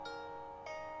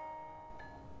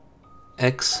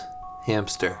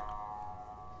xHamster.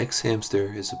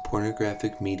 xHamster is a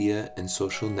pornographic media and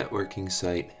social networking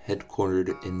site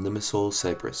headquartered in Limassol,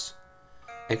 Cyprus.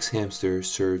 xHamster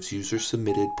serves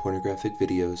user-submitted pornographic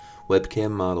videos,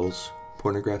 webcam models,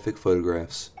 pornographic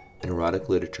photographs, and erotic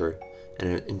literature, and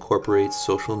it incorporates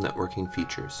social networking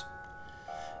features.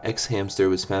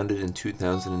 xHamster was founded in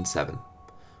 2007.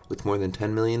 With more than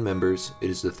 10 million members, it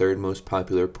is the third most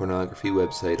popular pornography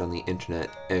website on the internet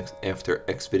after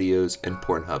Xvideos and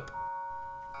Pornhub.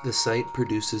 The site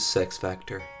produces Sex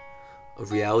Factor, a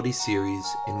reality series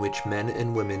in which men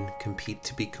and women compete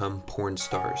to become porn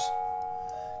stars.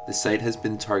 The site has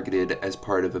been targeted as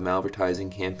part of malvertising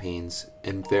campaigns,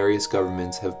 and various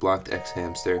governments have blocked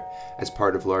xHamster as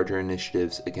part of larger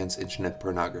initiatives against internet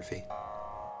pornography.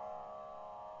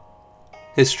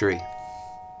 History.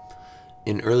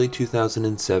 In early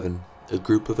 2007, a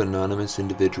group of anonymous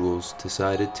individuals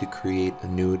decided to create a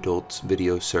new adult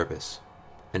video service,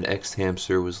 and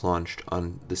xHamster was launched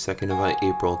on the 2nd of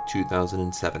April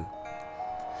 2007.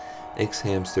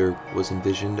 xHamster was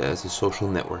envisioned as a social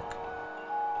network.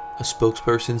 A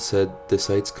spokesperson said the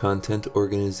site's content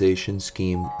organization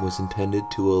scheme was intended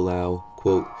to allow,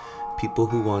 quote, people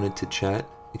who wanted to chat,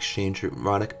 exchange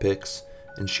erotic pics,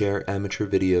 and share amateur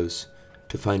videos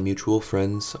to find mutual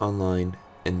friends online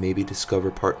and maybe discover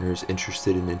partners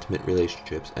interested in intimate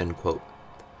relationships, end quote.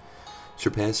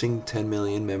 Surpassing 10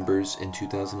 million members in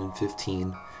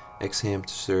 2015,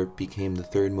 xHamster became the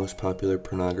third most popular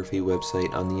pornography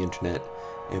website on the internet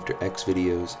after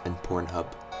Xvideos and Pornhub.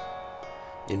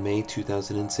 In May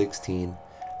 2016,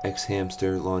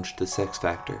 xHamster launched the Sex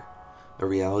Factor, a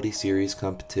reality series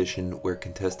competition where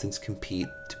contestants compete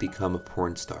to become a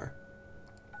porn star.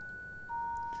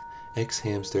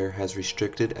 xHamster has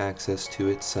restricted access to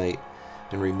its site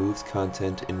and removed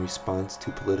content in response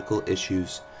to political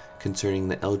issues concerning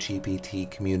the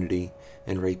LGBT community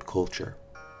and rape culture.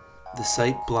 The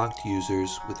site blocked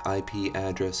users with IP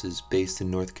addresses based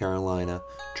in North Carolina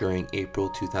during April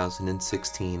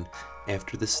 2016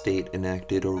 after the state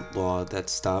enacted a law that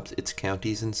stopped its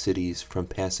counties and cities from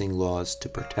passing laws to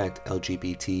protect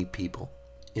LGBT people.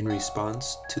 In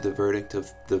response to the verdict of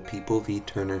the People v.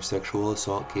 Turner sexual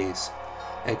assault case,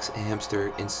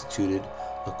 xHamster instituted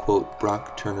a, quote,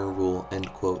 Brock-Turner rule,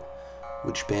 end quote,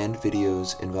 which banned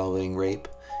videos involving rape,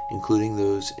 including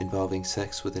those involving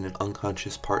sex with an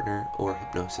unconscious partner or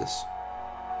hypnosis.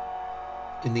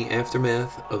 In the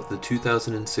aftermath of the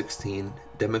 2016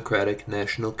 Democratic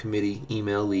National Committee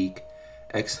email leak,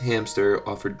 xHamster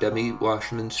offered Debbie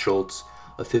Wasserman Schultz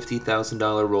a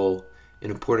 $50,000 role in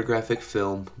a pornographic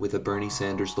film with a Bernie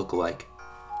Sanders lookalike.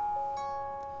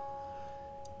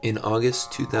 In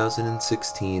August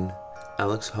 2016,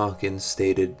 Alex Hawkins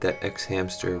stated that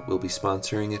xHamster will be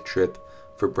sponsoring a trip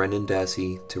for Brendan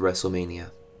Dassey to WrestleMania.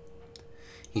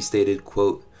 He stated,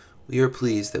 quote, we are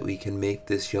pleased that we can make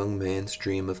this young man's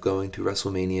dream of going to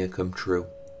WrestleMania come true.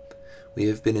 We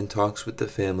have been in talks with the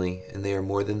family, and they are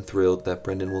more than thrilled that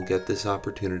Brendan will get this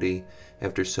opportunity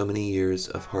after so many years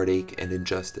of heartache and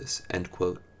injustice, end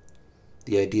quote.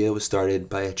 The idea was started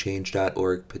by a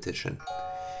Change.org petition.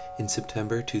 In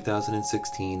September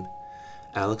 2016,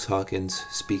 Alex Hawkins,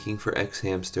 speaking for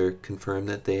xHamster, confirmed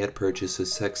that they had purchased a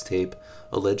sex tape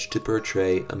alleged to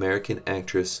portray American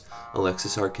actress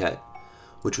Alexis Arquette,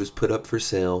 which was put up for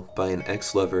sale by an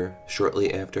ex-lover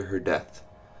shortly after her death.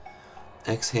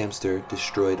 xHamster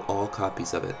destroyed all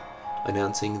copies of it,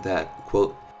 announcing that,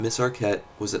 quote, Miss Arquette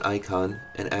was an icon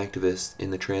and activist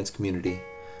in the trans community,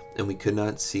 and we could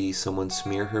not see someone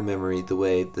smear her memory the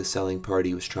way the selling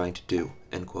party was trying to do,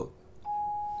 end quote.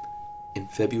 In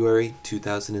February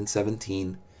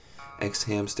 2017,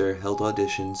 xHamster held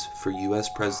auditions for U.S.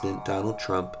 President Donald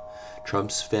Trump,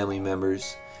 Trump's family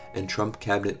members, and Trump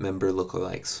cabinet member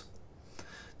lookalikes.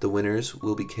 The winners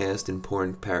will be cast in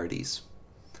porn parodies.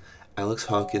 Alex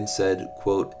Hawkins said,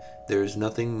 quote, there is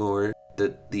nothing more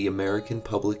that the American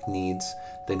public needs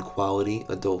than quality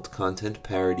adult content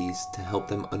parodies to help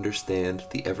them understand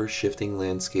the ever-shifting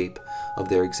landscape of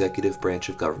their executive branch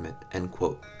of government, end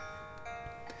quote.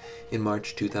 In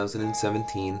March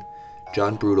 2017,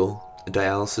 John Brutal, a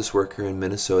dialysis worker in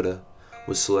Minnesota,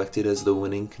 was selected as the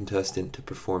winning contestant to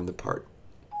perform the part.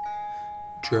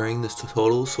 During the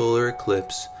total solar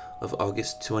eclipse of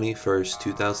August 21,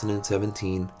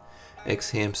 2017,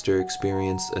 xHamster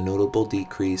experienced a notable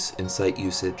decrease in site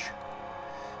usage.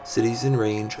 Cities in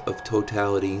range of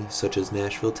totality, such as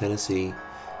Nashville, Tennessee,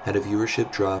 had a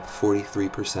viewership drop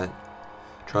 43%.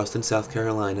 Charleston, South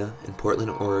Carolina, and Portland,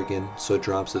 Oregon saw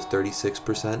drops of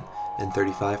 36% and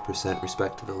 35%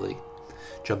 respectively,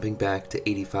 jumping back to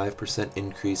 85%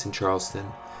 increase in Charleston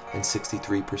and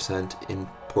 63% in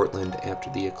Portland after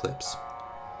the eclipse.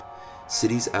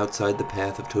 Cities outside the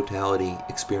path of totality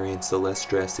experienced a less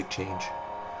drastic change,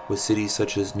 with cities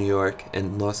such as New York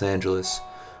and Los Angeles,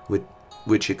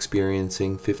 which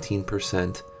experiencing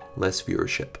 15% less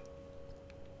viewership.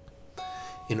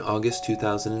 In August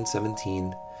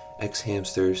 2017,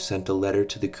 xHamster sent a letter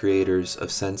to the creators of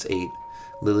Sense8,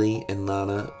 Lily and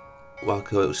Lana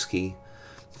Wachowski,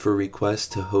 for a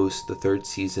request to host the third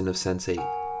season of Sense8.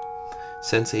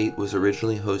 Sense8 was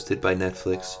originally hosted by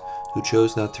Netflix, who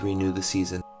chose not to renew the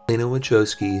season. Lana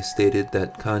Wachowski stated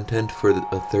that content for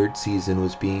a third season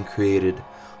was being created,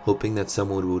 hoping that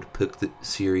someone would pick the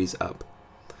series up.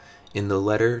 In the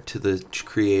letter to the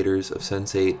creators of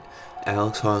Sense8,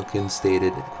 Alex Hawkins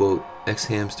stated, quote,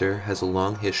 xHamster has a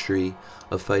long history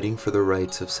of fighting for the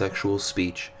rights of sexual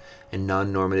speech and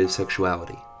non-normative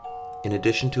sexuality. In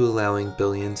addition to allowing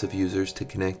billions of users to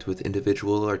connect with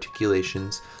individual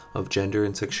articulations of gender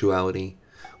and sexuality,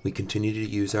 we continue to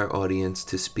use our audience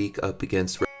to speak up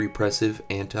against repressive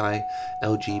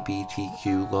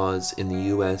anti-LGBTQ laws in the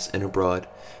U.S. and abroad,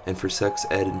 and for sex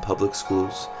ed in public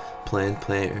schools, Planned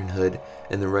Parenthood,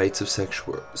 and the rights of sex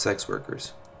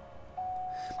workers.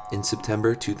 In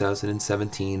September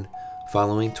 2017,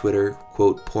 following Twitter,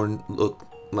 quote, porn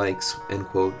lookalikes, end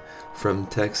quote, from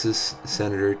Texas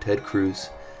Senator Ted Cruz,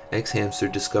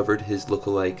 xHamster discovered his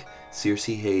lookalike, Circe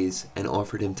Hayes, and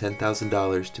offered him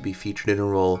 $10,000 to be featured in a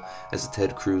role as a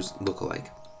Ted Cruz lookalike.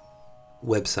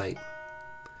 Website.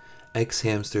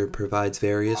 xHamster provides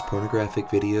various pornographic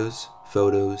videos,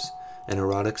 photos, and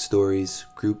erotic stories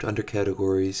grouped under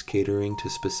categories catering to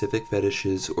specific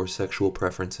fetishes or sexual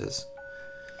preferences.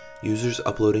 Users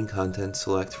uploading content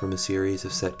select from a series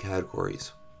of set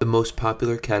categories. The most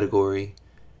popular category,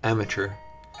 Amateur,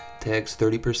 tags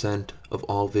 30% of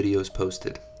all videos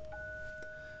posted.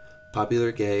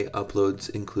 Popular gay uploads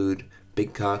include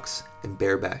Big Cocks and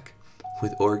Bareback,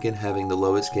 with Oregon having the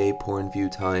lowest gay porn view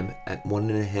time at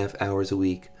 1.5 hours a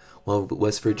week, while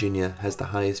West Virginia has the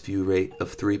highest view rate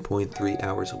of 3.3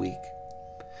 hours a week.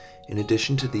 In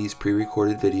addition to these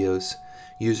pre-recorded videos,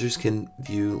 users can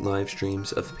view live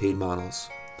streams of paid models.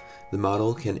 The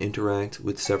model can interact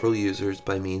with several users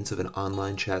by means of an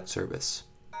online chat service.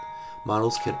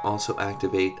 Models can also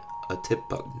activate a tip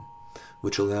button,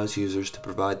 which allows users to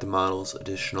provide the models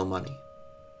additional money.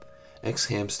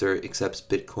 xHamster accepts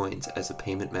bitcoins as a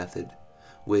payment method,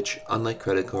 which, unlike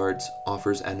credit cards,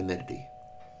 offers anonymity.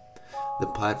 The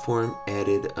platform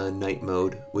added a night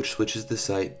mode, which switches the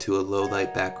site to a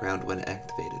low-light background when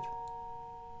activated.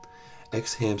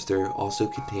 xHamster also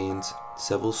contains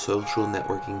several social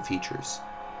networking features.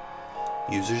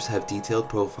 Users have detailed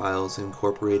profiles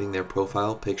incorporating their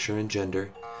profile picture and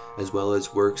gender, as well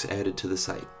as works added to the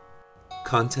site.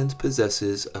 Content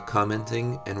possesses a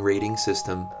commenting and rating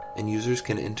system, and users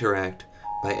can interact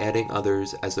by adding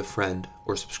others as a friend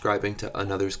or subscribing to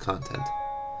another's content.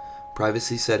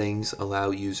 Privacy settings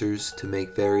allow users to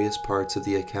make various parts of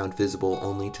the account visible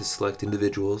only to select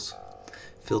individuals,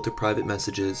 filter private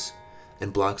messages,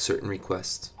 and block certain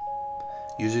requests.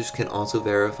 Users can also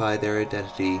verify their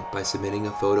identity by submitting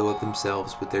a photo of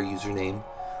themselves with their username,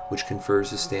 which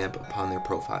confers a stamp upon their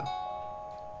profile.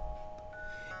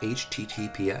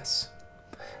 HTTPS.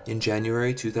 In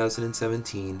January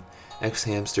 2017,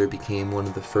 xHamster became one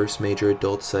of the first major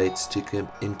adult sites to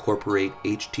incorporate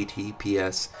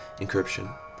HTTPS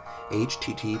encryption.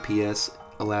 HTTPS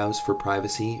allows for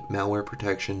privacy, malware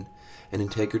protection, and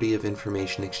integrity of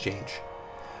information exchange.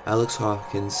 Alex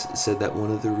Hawkins said that one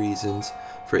of the reasons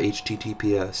for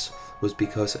HTTPS was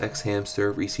because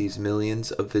xHamster receives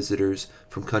millions of visitors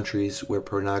from countries where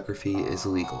pornography is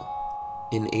illegal.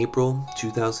 In April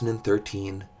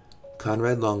 2013,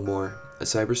 Conrad Longmore, a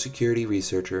cybersecurity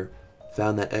researcher,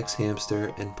 found that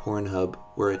xHamster and Pornhub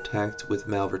were attacked with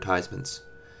malvertisements.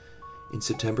 In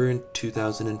September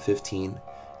 2015,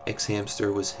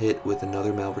 xHamster was hit with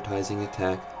another malvertising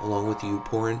attack along with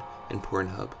YouPorn and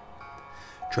Pornhub.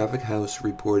 Traffic House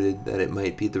reported that it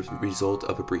might be the result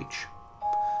of a breach.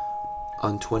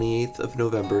 On 28th of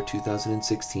November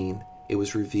 2016, it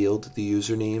was revealed the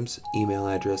usernames, email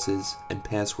addresses, and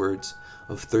passwords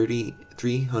of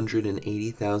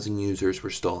 380,000 users were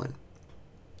stolen.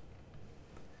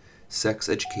 Sex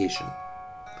education.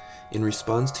 In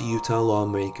response to Utah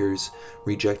lawmakers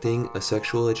rejecting a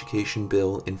sexual education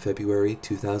bill in February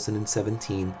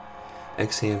 2017,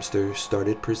 xHamster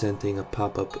started presenting a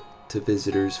pop-up to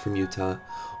visitors from Utah,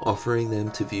 offering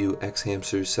them to view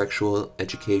xHamster's sexual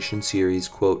education series,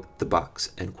 quote, The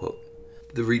Box, end quote.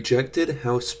 The rejected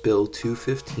House Bill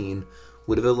 215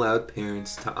 would have allowed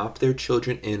parents to opt their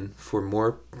children in for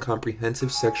more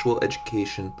comprehensive sexual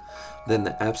education than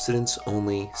the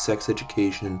abstinence-only sex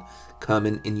education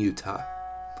common in Utah,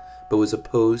 but was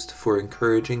opposed for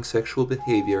encouraging sexual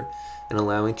behavior and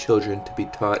allowing children to be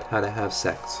taught how to have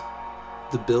sex.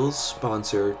 The bill's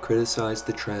sponsor criticized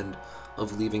the trend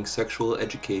of leaving sexual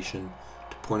education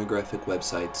to pornographic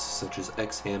websites such as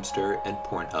xHamster and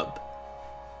Pornhub.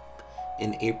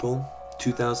 In April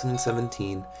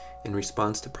 2017, in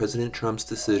response to President Trump's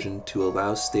decision to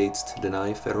allow states to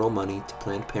deny federal money to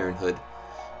Planned Parenthood,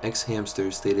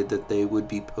 xHamster stated that they would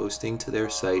be posting to their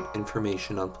site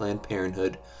information on Planned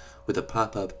Parenthood with a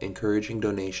pop-up encouraging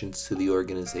donations to the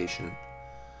organization.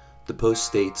 The post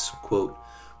states, quote,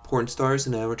 "Porn stars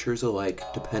and amateurs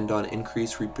alike depend on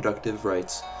increased reproductive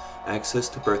rights, access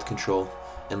to birth control,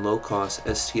 and low-cost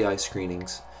STI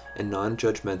screenings, and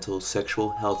non-judgmental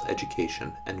sexual health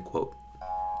education," end quote.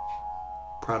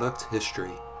 Product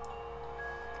history.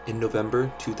 In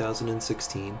November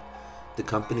 2016, the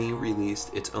company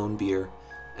released its own beer,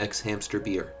 xHamster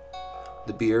Beer.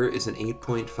 The beer is an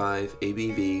 8.5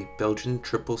 ABV Belgian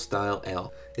triple style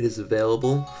ale. It is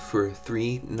available for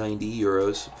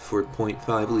 €3.90 for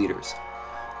 0.5 liters.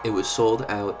 It was sold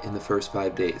out in the first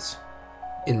 5 days.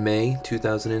 In May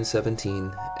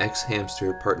 2017,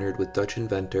 xHamster partnered with Dutch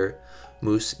inventor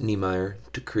Moes Niemeyer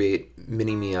to create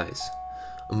Mini Me Eyes,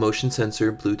 a motion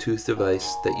sensor Bluetooth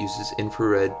device that uses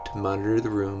infrared to monitor the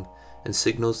room and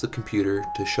signals the computer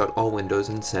to shut all windows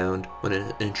and sound when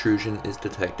an intrusion is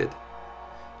detected.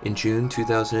 In June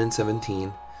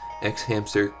 2017,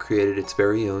 xHamster created its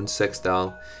very own sex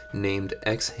doll named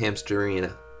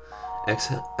xHamsterina.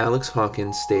 Alex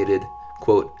Hawkins stated,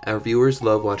 quote, "Our viewers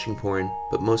love watching porn,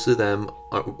 but most of them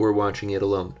were watching it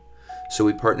alone. So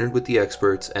we partnered with the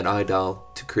experts at iDoll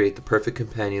to create the perfect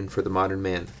companion for the modern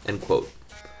man," end quote.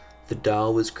 The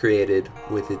doll was created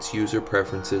with its user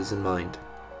preferences in mind.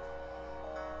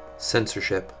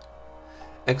 Censorship.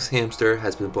 xHamster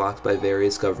has been blocked by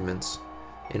various governments.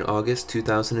 In August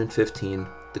 2015,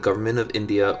 the government of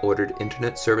India ordered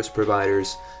internet service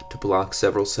providers to block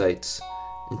several sites,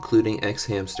 including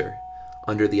xHamster,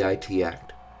 under the IT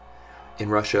Act. In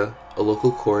Russia, a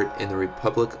local court in the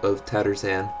Republic of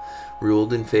Tatarstan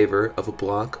ruled in favor of a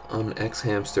block on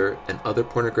xHamster and other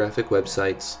pornographic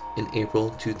websites in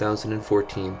April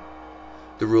 2014.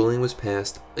 The ruling was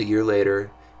passed a year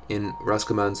later in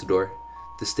Roskomnadzor,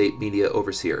 the state media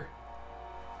overseer.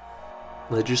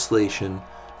 Legislation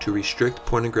to restrict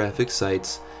pornographic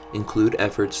sites include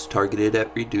efforts targeted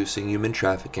at reducing human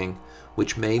trafficking,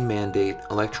 which may mandate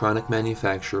electronic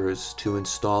manufacturers to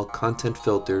install content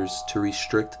filters to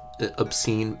restrict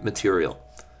obscene material.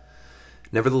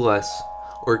 Nevertheless,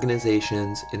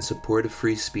 organizations in support of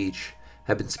free speech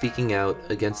have been speaking out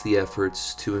against the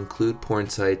efforts to include porn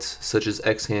sites such as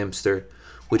xHamster,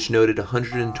 which noted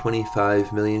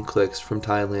 125 million clicks from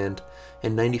Thailand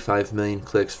and 95 million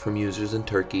clicks from users in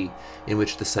Turkey, in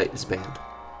which the site is banned.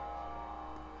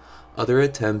 Other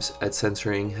attempts at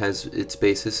censoring has its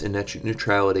basis in net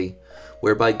neutrality,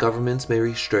 whereby governments may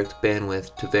restrict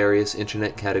bandwidth to various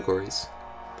internet categories.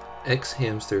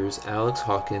 xHamster's Alex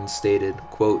Hawkins stated,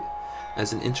 quote,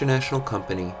 "As an international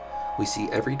company, we see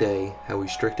every day how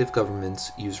restrictive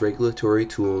governments use regulatory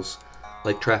tools,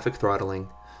 like traffic throttling,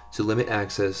 to limit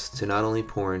access to not only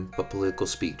porn but political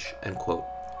speech," end quote.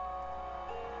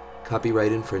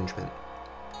 Copyright infringement.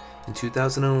 In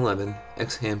 2011,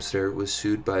 xHamster was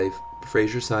sued by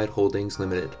Fraserside Holdings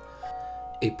Limited,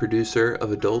 a producer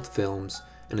of adult films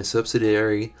and a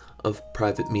subsidiary of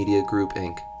Private Media Group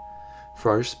Inc.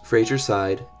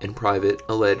 Fraserside and Private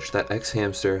alleged that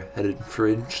xHamster had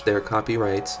infringed their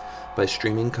copyrights by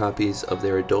streaming copies of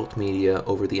their adult media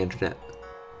over the internet.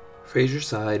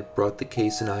 Fraserside brought the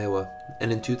case in Iowa,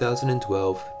 and in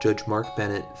 2012, Judge Mark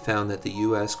Bennett found that the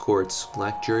U.S. courts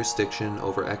lacked jurisdiction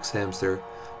over xHamster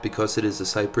because it is a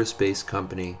Cyprus-based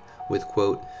company with,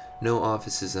 quote, "no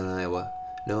offices in Iowa,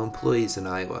 no employees in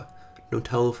Iowa, no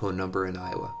telephone number in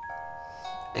Iowa.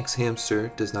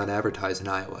 xHamster does not advertise in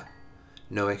Iowa.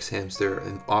 No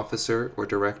xHamster officer or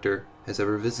director has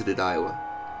ever visited Iowa,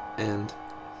 and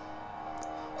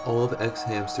all of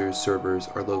xHamster's servers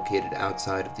are located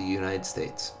outside of the United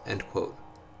States," end quote.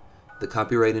 The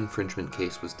copyright infringement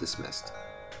case was dismissed.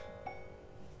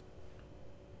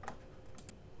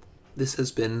 This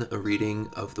has been a reading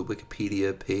of the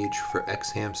Wikipedia page for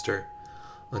xHamster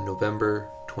on November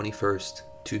 21st,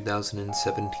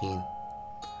 2017.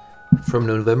 From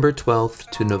November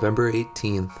 12th to November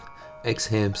 18th,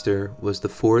 xHamster was the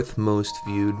fourth most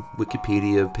viewed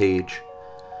Wikipedia page,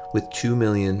 with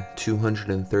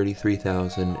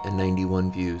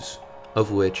 2,233,091 views,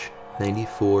 of which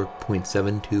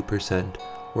 94.72%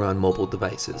 were on mobile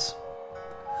devices.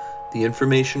 The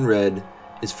information read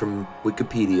is from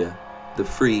Wikipedia, the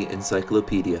free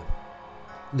encyclopedia.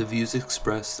 The views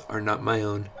expressed are not my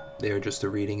own, they are just a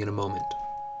reading in a moment.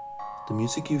 The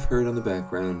music you've heard on the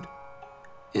background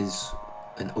is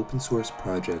an open source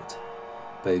project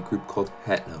by a group called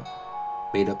Hatnote,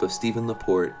 made up of Stephen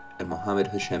Laporte and Mohammed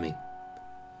Hashemi.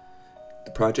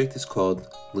 The project is called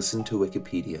Listen to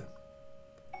Wikipedia.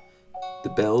 The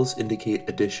bells indicate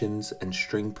additions and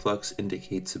string plucks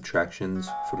indicate subtractions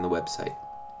from the website.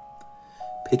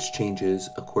 Pitch changes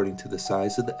according to the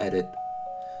size of the edit.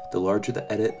 The larger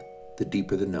the edit, the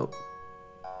deeper the note.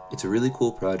 It's a really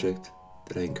cool project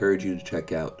that I encourage you to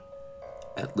check out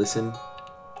at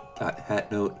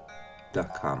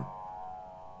listen.hatnote.com.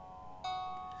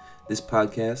 This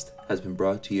podcast has been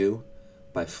brought to you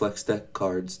by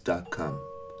FlexDeckCards.com.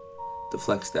 The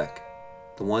Flex Deck,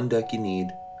 the one deck you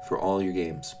need for all your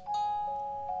games.